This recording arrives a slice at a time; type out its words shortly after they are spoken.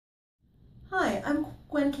Hi, I'm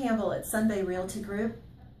Gwen Campbell at SunBay Realty Group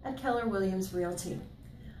at Keller Williams Realty.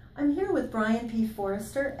 I'm here with Brian P.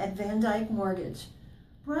 Forrester at Van Dyke Mortgage.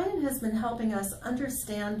 Brian has been helping us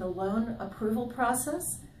understand the loan approval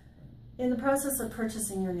process in the process of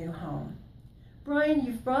purchasing your new home. Brian,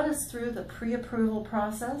 you've brought us through the pre-approval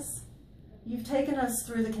process. You've taken us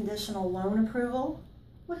through the conditional loan approval.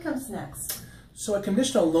 What comes next? So a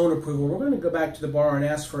conditional loan approval, we're going to go back to the borrower and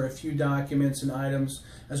ask for a few documents and items,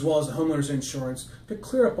 as well as the homeowner's insurance, to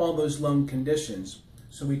clear up all those loan conditions.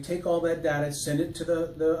 So we take all that data, send it to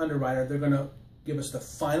the underwriter. They're going to give us the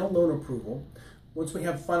final loan approval. Once we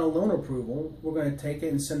have final loan approval, we're going to take it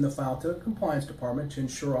and send the file to the compliance department to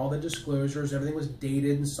ensure all the disclosures, everything was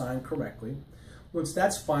dated and signed correctly. Once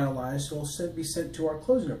that's finalized, it'll be sent to our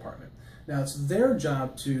closing department. Now it's their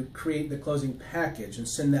job to create the closing package and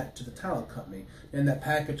send that to the title company. And that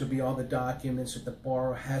package will be all the documents that the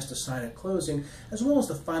borrower has to sign at closing, as well as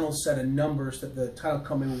the final set of numbers that the title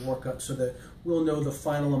company will work up so that we'll know the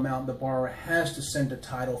final amount the borrower has to send to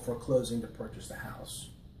title for closing to purchase the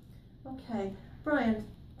house. Okay, Brian,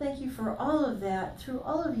 thank you for all of that. Through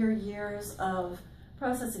all of your years of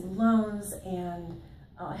processing loans and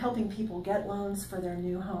helping people get loans for their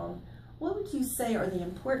new home, what would you say are the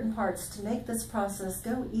important parts to make this process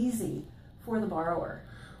go easy for the borrower?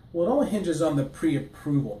 Well, it all hinges on the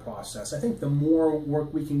pre-approval process. I think the more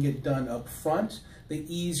work we can get done up front, the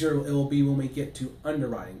easier it will be when we get to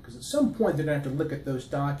underwriting. Because at some point they're going to have to look at those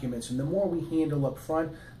documents, and the more we handle up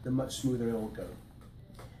front, the much smoother it will go.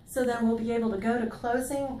 So then we'll be able to go to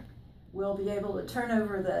closing, we'll be able to turn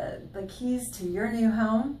over the keys to your new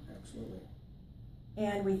home. Absolutely.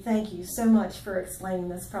 And we thank you so much for explaining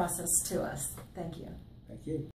this process to us. Thank you. Thank you.